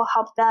maybe it will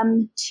help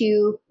them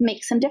to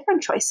make some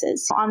different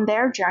choices on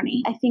their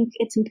journey. I think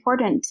it's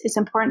important. It's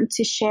important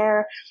to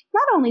share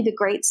not only the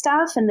great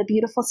stuff and the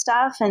beautiful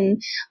stuff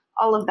and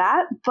all of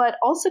that, but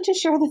also to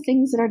share the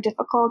things that are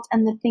difficult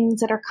and the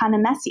things that are kind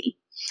of messy.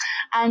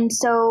 And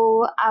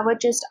so I would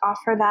just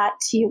offer that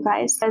to you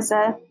guys as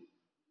a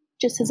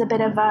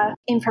bit of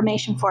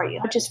information for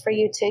you, just for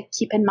you to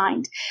keep in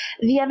mind.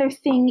 The other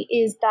thing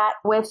is that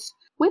with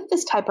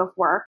this type of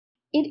work,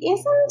 it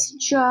isn't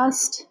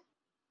just,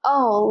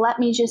 let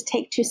me just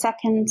take 2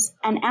 seconds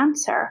and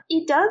answer.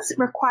 It does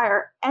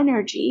require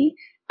energy,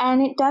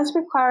 and it does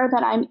require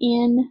that I'm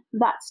in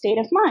that state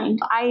of mind.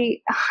 I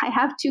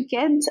have 2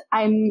 kids.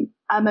 I'm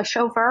a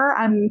chauffeur.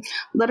 I'm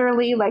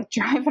literally like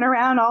driving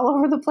around all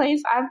over the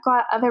place. I've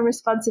got other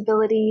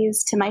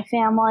responsibilities to my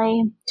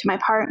family, to my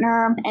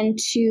partner, and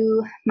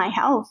to my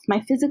health. My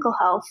physical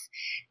health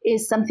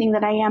is something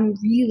that I am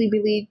really,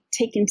 really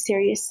taking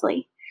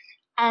seriously.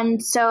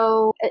 And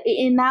so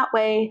in that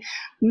way,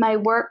 my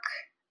work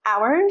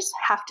hours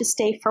have to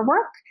stay for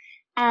work,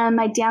 and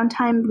my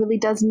downtime really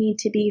does need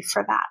to be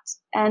for that.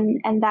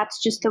 And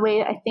that's just the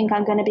way I think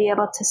I'm going to be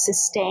able to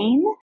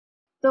sustain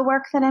the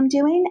work that I'm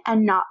doing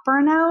and not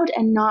burn out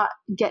and not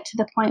get to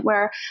the point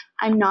where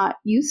I'm not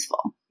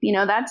useful.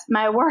 That's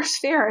my worst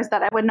fear, is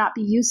that I would not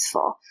be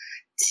useful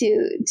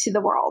to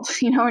the world,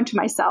 or to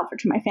myself or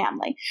to my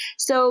family.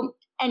 So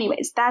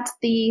anyways, that's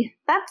the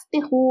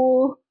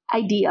whole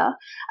idea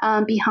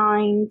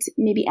behind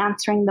maybe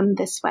answering them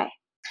this way.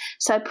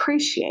 So I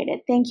appreciate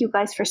it. Thank you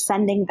guys for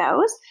sending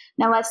those.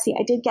 Now let's see.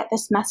 I did get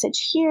this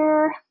message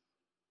here.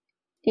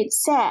 It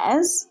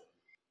says,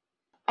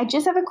 I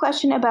just have a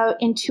question about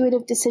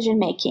intuitive decision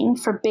making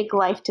for big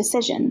life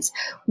decisions.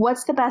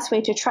 What's the best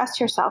way to trust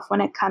yourself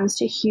when it comes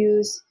to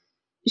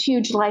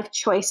huge life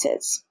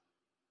choices?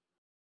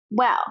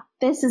 Well,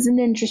 this is an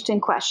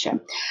interesting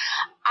question.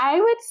 I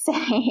would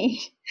say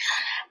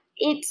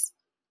it's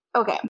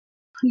okay.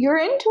 Your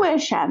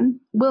intuition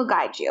will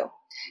guide you.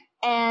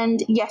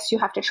 And yes, you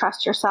have to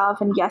trust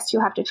yourself, and yes, you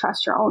have to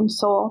trust your own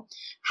soul.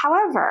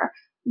 However,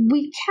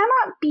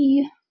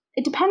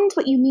 it depends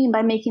what you mean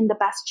by making the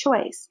best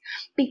choice,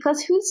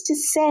 because who's to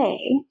say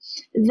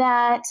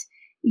that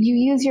you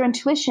use your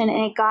intuition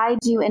and it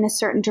guides you in a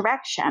certain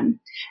direction,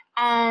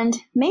 and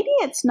maybe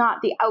it's not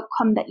the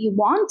outcome that you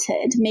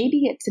wanted.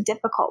 Maybe it's a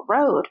difficult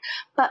road,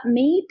 but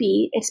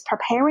maybe it's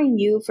preparing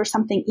you for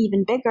something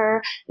even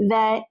bigger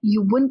that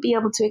you wouldn't be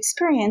able to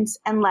experience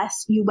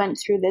unless you went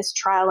through this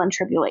trial and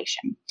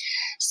tribulation.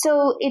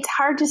 So it's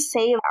hard to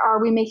say,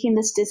 are we making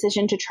this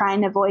decision to try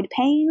and avoid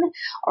pain?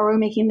 Or are we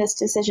making this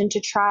decision to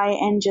try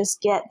and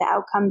just get the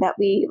outcome that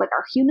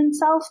our human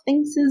self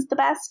thinks is the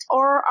best?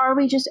 Or are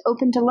we just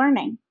open to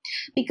learning?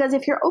 Because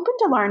if you're open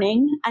to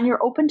learning and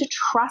you're open to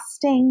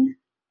trusting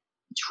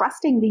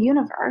the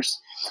universe,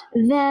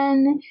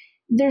 then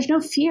there's no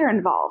fear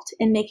involved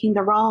in making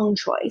the wrong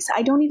choice.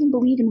 I don't even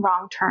believe in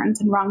wrong turns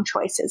and wrong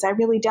choices. I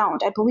really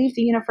don't. I believe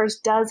the universe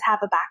does have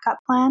a backup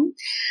plan.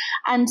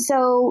 And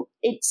so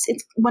it's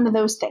one of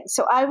those things.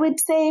 So I would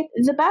say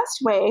the best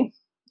way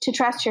to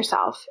trust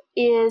yourself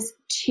is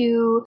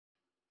to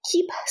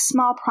keep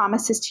small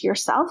promises to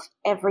yourself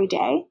every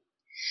day,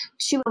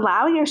 to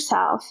allow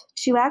yourself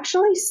to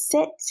actually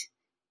sit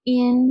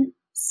in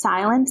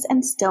silence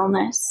and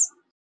stillness,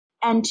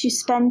 and to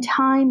spend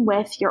time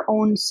with your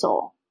own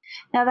soul.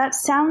 Now that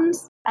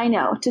sounds, I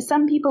know, to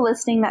some people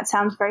listening, that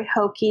sounds very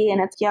hokey, and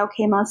it's, yeah,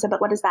 okay, Melissa,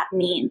 but what does that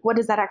mean? What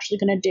is that actually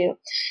going to do?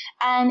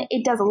 And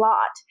it does a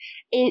lot.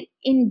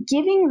 In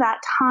giving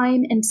that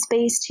time and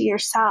space to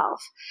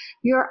yourself,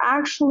 you're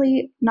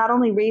actually not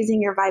only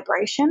raising your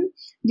vibration,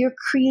 you're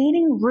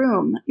creating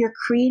room, you're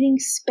creating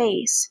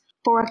space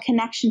for a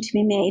connection to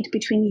be made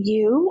between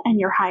you and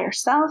your higher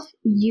self,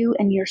 you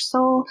and your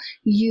soul,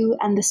 you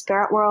and the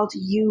spirit world,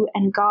 you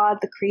and God,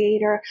 the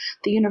creator,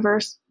 the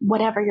universe,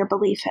 whatever your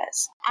belief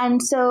is. And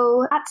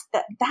so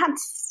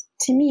that's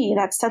to me,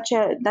 that's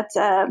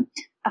a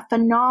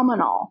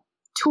phenomenal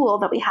tool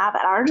that we have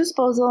at our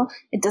disposal.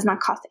 It does not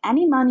cost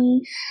any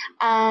money,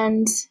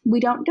 and we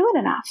don't do it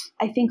enough.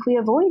 I think we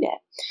avoid it.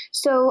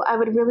 So I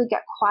would really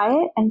get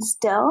quiet and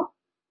still,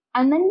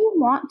 and then you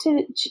want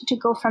to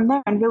go from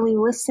there and really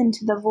listen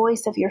to the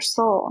voice of your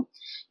soul.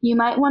 You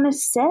might want to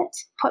sit,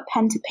 put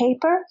pen to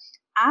paper,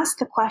 ask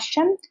the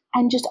question,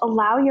 and just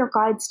allow your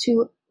guides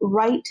to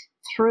write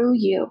through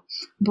you,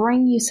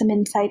 bring you some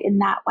insight in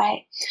that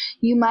way.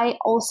 You might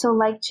also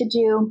like to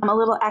do a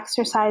little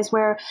exercise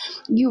where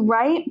you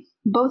write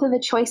both of the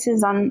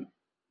choices on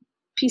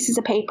pieces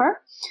of paper,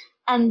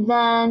 and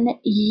then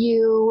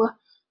you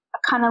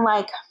kind of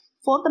like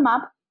fold them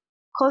up,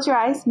 close your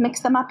eyes,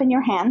 mix them up in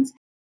your hands,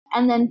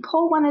 and then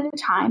pull one at a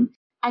time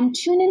and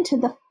tune into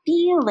the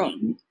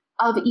feeling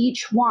of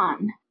each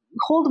one.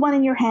 Hold one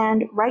in your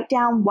hand, write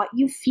down what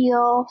you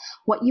feel,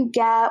 what you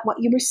get, what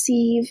you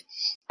receive,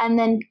 and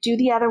then do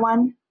the other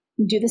one,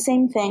 do the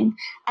same thing,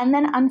 and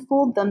then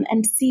unfold them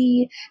and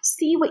see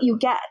what you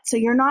get. So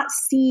you're not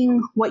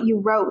seeing what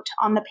you wrote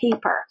on the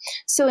paper.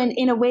 So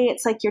in a way,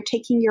 it's like you're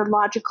taking your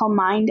logical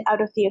mind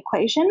out of the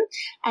equation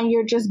and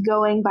you're just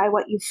going by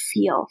what you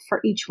feel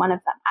for each one of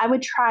them. I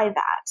would try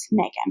that,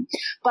 Megan.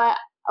 But,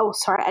 oh,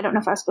 sorry, I don't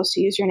know if I was supposed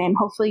to use your name.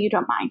 Hopefully you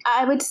don't mind.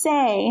 I would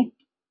say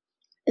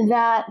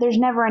that there's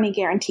never any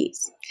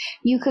guarantees.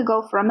 You could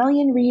go for 1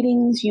 million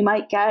readings. You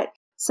might get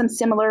some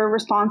similar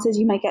responses.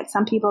 You might get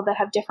some people that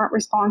have different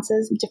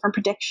responses, different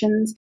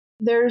predictions.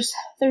 There's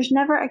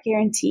never a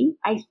guarantee.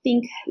 I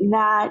think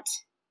that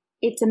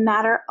it's a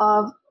matter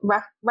of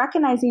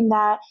recognizing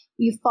that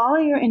you follow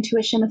your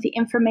intuition with the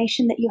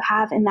information that you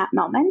have in that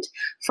moment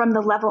from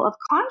the level of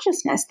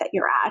consciousness that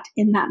you're at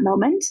in that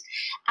moment.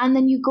 And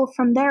then you go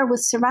from there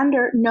with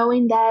surrender,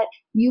 knowing that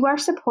you are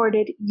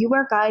supported, you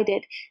are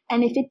guided.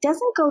 And if it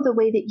doesn't go the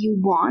way that you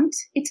want,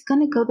 it's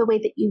going to go the way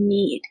that you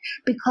need.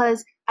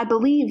 Because I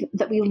believe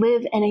that we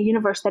live in a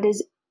universe that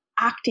is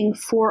acting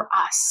for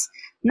us,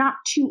 not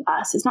to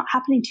us. It's not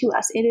happening to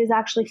us. It is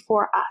actually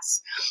for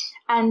us.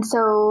 And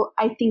so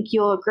I think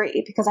you'll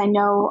agree, because I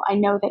know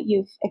that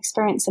you've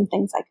experienced some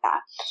things like that.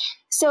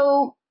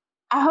 So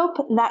I hope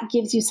that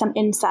gives you some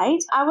insight.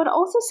 I would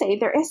also say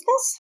there is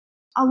this,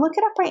 I'll look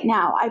it up right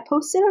now. I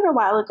posted it a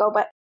while ago,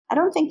 but I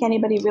don't think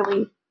anybody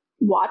really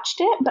watched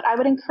it, but I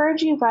would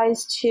encourage you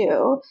guys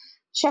to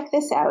check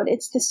this out.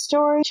 It's the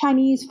story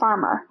Chinese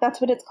Farmer. That's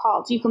what it's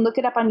called. You can look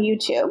it up on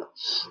YouTube.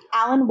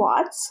 Alan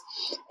Watts.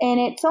 And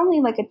it's only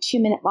like a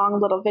 2-minute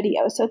long little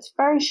video, so it's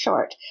very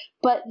short.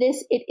 But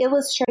it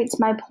illustrates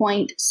my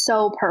point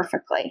so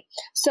perfectly.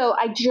 So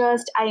I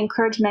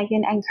encourage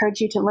Megan, I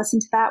encourage you to listen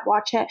to that,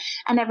 watch it,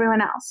 and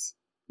everyone else.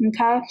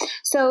 Okay?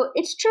 So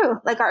it's true.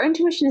 Like, our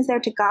intuition is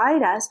there to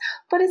guide us,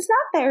 but it's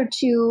not there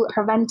to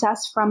prevent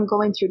us from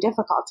going through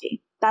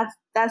difficulty.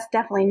 That's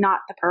definitely not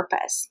the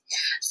purpose.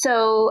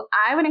 So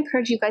I would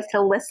encourage you guys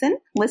to listen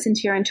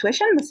to your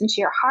intuition, listen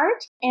to your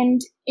heart. And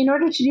in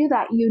order to do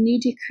that, you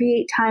need to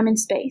create time and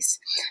space.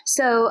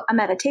 So a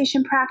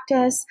meditation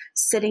practice,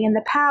 sitting in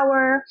the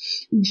power,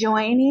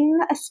 joining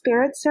a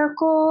spirit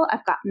circle.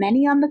 I've got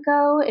many on the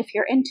go. If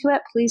you're into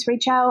it, please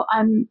reach out.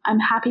 I'm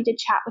happy to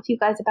chat with you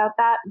guys about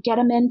that. Get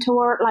a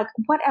mentor, like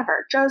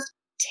whatever. Just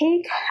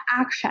take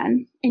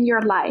action in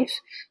your life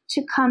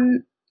to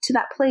come to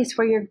that place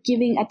where you're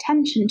giving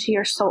attention to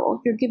your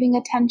soul. You're giving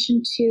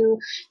attention to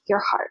your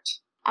heart.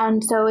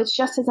 And so it's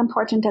just as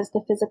important as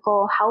the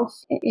physical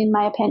health, in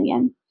my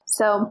opinion.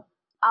 So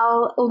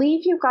I'll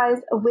leave you guys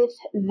with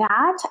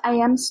that. I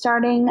am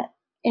starting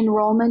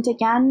enrollment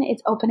again.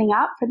 It's opening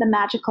up for the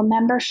Magical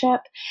membership.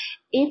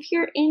 If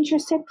you're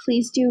interested,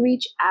 please do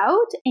reach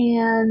out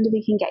and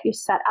we can get you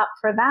set up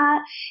for that.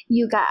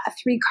 You got a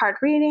 3-card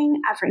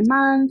reading every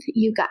month.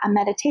 You got a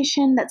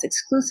meditation that's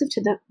exclusive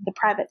to the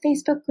private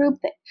Facebook group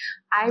that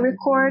I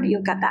record.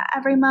 You'll get that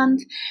every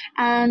month.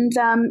 And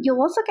you'll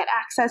also get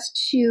access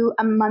to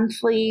a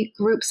monthly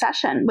group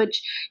session,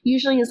 which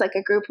usually is like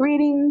a group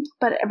reading,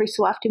 but every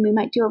so often we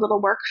might do a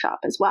little workshop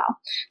as well.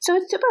 So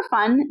it's super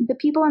fun. The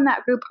people in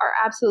that group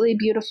are absolutely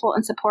beautiful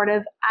and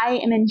supportive. I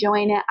am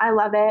enjoying it. I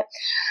love it.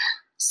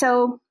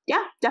 So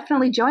yeah,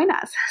 definitely join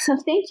us. So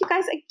thank you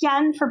guys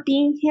again for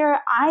being here.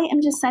 I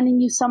am just sending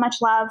you so much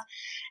love.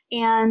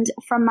 And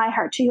from my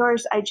heart to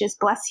yours, I just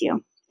bless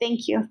you.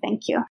 Thank you.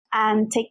 Thank you. And take